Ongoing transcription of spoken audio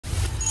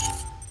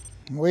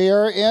We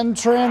are in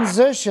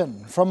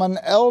transition from an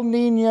El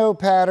Nino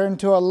pattern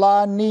to a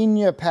La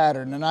Nina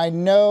pattern. And I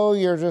know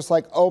you're just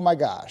like, oh my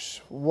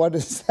gosh, what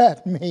does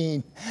that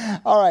mean?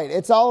 All right,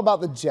 it's all about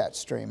the jet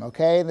stream,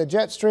 okay? The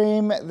jet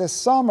stream this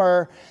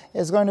summer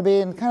is going to be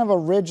in kind of a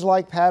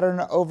ridge-like pattern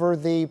over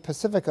the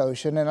Pacific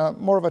Ocean and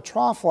more of a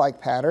trough-like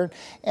pattern.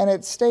 And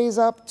it stays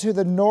up to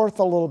the north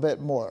a little bit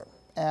more.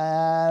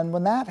 And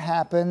when that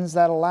happens,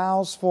 that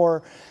allows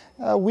for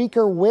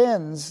weaker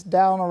winds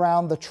down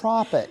around the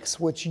tropics,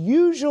 which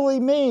usually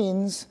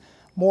means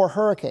more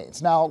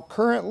hurricanes. Now,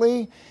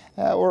 currently,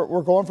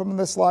 we're going from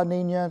this El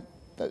Nino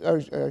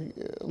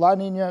to La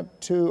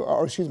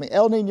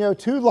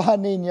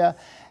Nina,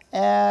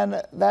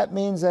 and that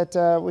means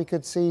that we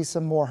could see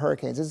some more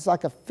hurricanes. It's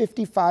like a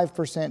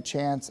 55%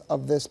 chance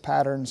of this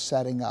pattern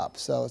setting up.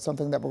 So it's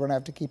something that we're going to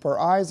have to keep our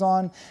eyes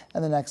on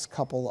in the next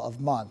couple of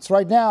months.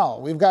 Right now,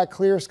 we've got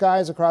clear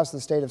skies across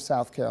the state of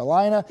South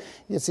Carolina.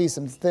 You see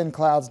some thin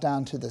clouds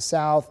down to the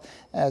south.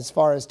 As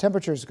far as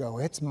temperatures go,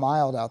 it's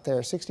mild out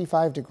there.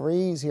 65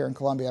 degrees here in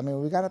Columbia. I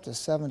mean, we got up to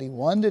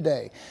 71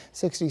 today.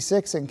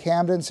 66 in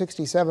Camden,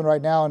 67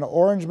 right now in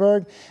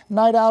Orangeburg.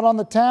 Night out on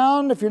the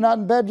town. If you're not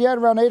in bed yet,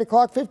 around 8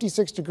 o'clock,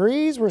 56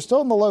 degrees. We're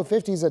still in the low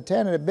 50s at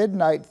 10, and at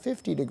midnight,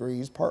 50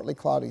 degrees, partly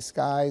cloudy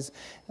skies.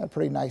 A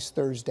pretty nice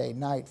Thursday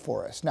night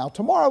for us. Now,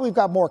 tomorrow we've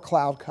got more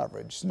cloud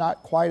coverage,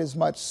 not quite as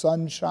much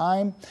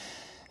sunshine.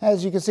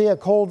 As you can see, a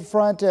cold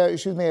front, a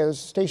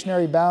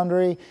stationary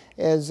boundary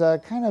is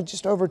kind of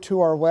just over to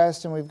our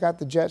west, and we've got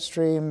the jet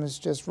streams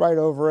just right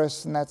over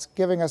us, and that's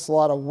giving us a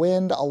lot of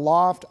wind,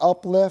 aloft,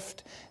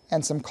 uplift,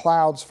 and some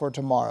clouds for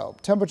tomorrow.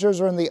 Temperatures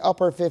are in the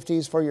upper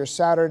 50s for your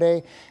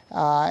Saturday,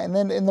 and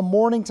then in the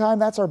morning time,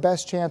 that's our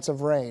best chance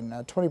of rain,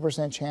 a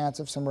 20% chance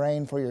of some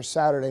rain for your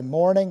Saturday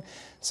morning.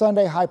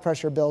 Sunday, high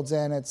pressure builds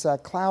in. It's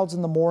clouds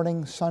in the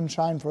morning,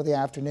 sunshine for the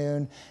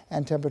afternoon,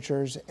 and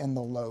temperatures in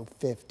the low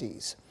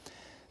 50s.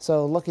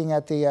 So looking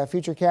at the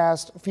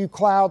futurecast, a few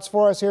clouds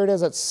for us. Here it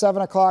is at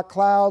 7 o'clock,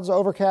 clouds,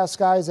 overcast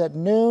skies at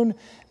noon.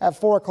 At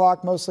 4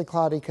 o'clock, mostly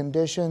cloudy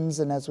conditions.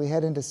 And as we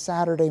head into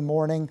Saturday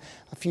morning,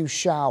 a few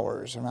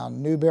showers around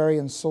Newberry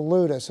and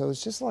Saluda. So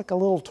it's just like a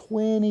little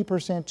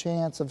 20%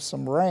 chance of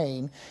some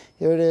rain.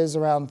 Here it is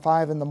around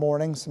 5 in the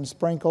morning, some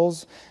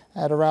sprinkles.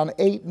 At around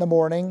 8 in the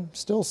morning,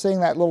 still seeing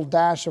that little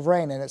dash of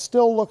rain, and it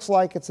still looks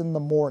like it's in the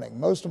morning.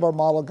 Most of our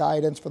model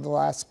guidance for the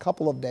last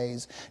couple of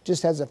days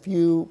just has a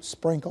few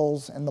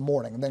sprinkles in the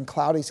morning, and then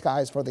cloudy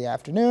skies for the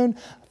afternoon,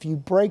 a few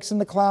breaks in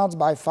the clouds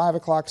by 5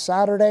 o'clock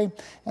Saturday,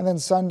 and then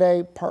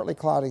Sunday, partly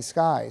cloudy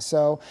skies.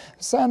 So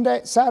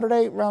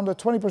Saturday, around a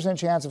 20%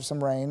 chance of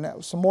some rain,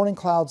 some morning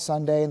clouds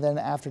Sunday, and then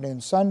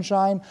afternoon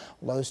sunshine.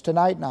 Lows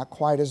tonight, not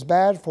quite as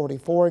bad,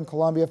 44 in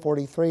Columbia,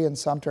 43 in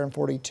Sumter, and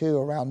 42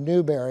 around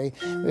Newberry.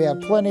 We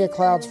have plenty of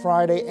clouds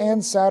Friday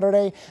and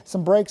Saturday.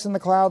 Some breaks in the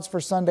clouds for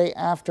Sunday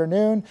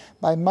afternoon.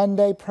 By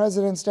Monday,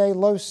 President's Day,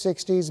 low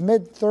 60s,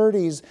 mid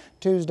 30s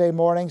Tuesday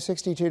morning,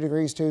 62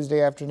 degrees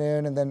Tuesday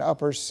afternoon, and then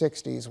upper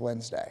 60s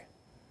Wednesday.